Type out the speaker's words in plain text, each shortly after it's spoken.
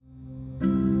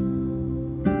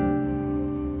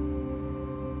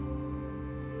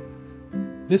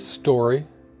This story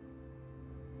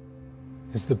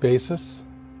is the basis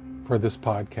for this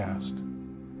podcast,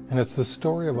 and it's the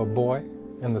story of a boy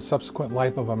and the subsequent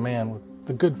life of a man with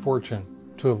the good fortune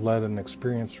to have led an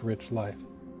experienced-rich life.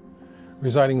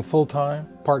 Residing full-time,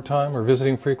 part-time, or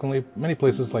visiting frequently many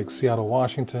places like Seattle,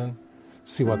 Washington,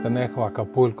 Zihuatanejo,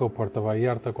 Acapulco, Puerto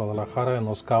Vallarta, Guadalajara, and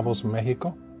Los Cabos,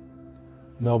 Mexico,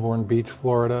 Melbourne Beach,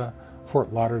 Florida,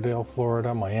 Fort Lauderdale,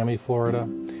 Florida, Miami, Florida,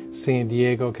 San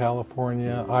Diego,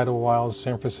 California, Idlewild,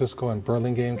 San Francisco, and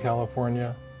Burlingame,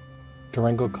 California,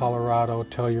 Durango, Colorado,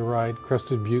 Telluride,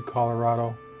 Crested Butte,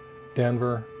 Colorado,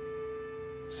 Denver,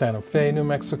 Santa Fe, New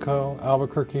Mexico,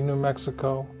 Albuquerque, New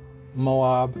Mexico,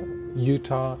 Moab,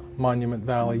 Utah, Monument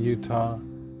Valley, Utah,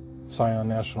 Zion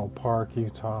National Park,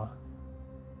 Utah,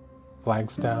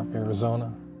 Flagstaff,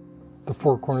 Arizona, the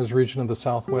Four Corners region of the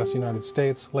Southwest United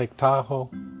States, Lake Tahoe,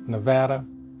 Nevada,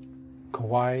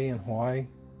 Kauai and Hawaii,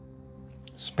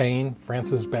 Spain,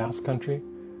 France's Basque Country,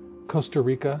 Costa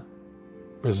Rica,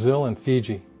 Brazil, and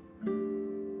Fiji.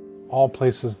 All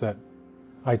places that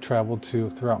I traveled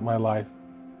to throughout my life.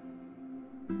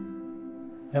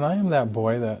 And I am that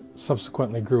boy that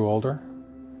subsequently grew older,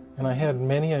 and I had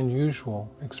many unusual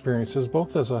experiences,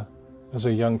 both as a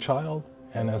young child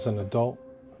and as an adult,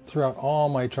 throughout all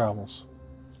my travels.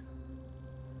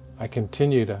 I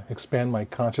continue to expand my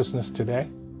consciousness today,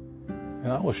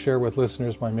 and I will share with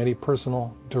listeners my many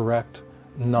personal, direct,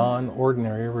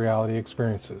 non-ordinary reality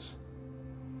experiences.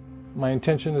 My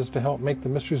intention is to help make the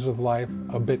mysteries of life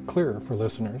a bit clearer for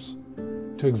listeners,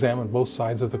 to examine both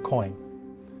sides of the coin,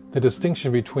 the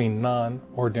distinction between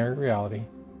non-ordinary reality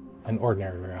and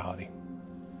ordinary reality.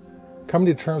 Coming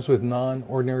to terms with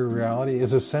non-ordinary reality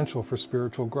is essential for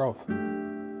spiritual growth.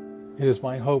 It is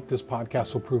my hope this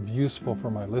podcast will prove useful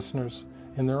for my listeners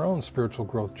in their own spiritual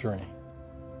growth journey.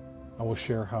 I will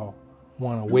share how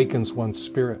one awakens one's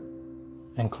spirit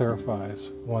and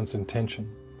clarifies one's intention,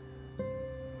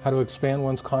 how to expand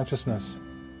one's consciousness,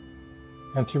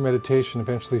 and through meditation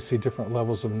eventually see different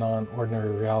levels of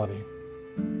non-ordinary reality.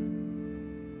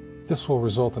 This will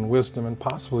result in wisdom and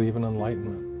possibly even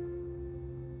enlightenment.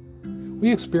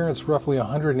 We experience roughly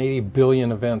 180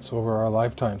 billion events over our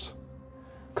lifetimes.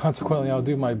 Consequently, I'll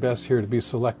do my best here to be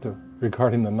selective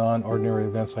regarding the non-ordinary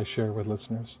events I share with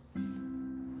listeners.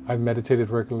 I've meditated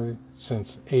regularly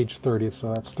since age 30,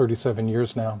 so that's 37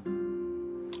 years now.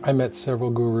 I met several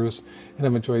gurus and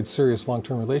have enjoyed serious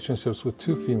long-term relationships with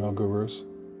 2 female gurus.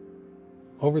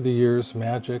 Over the years,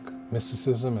 magic,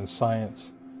 mysticism, and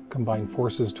science combine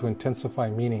forces to intensify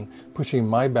meaning, pushing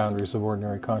my boundaries of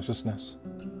ordinary consciousness.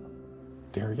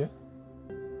 Dare you?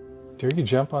 Dare you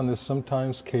jump on this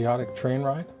sometimes chaotic train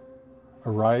ride? A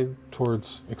ride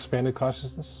towards expanded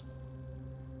consciousness?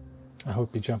 I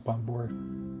hope you jump on board,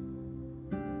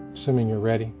 assuming you're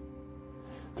ready.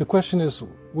 The question is,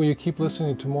 will you keep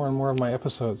listening to more and more of my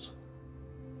episodes?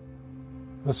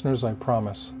 Listeners, I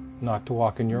promise not to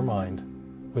walk in your mind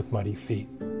with muddy feet.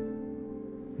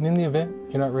 And in the event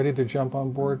you're not ready to jump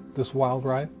on board this wild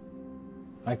ride,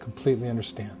 I completely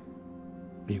understand.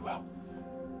 Be well.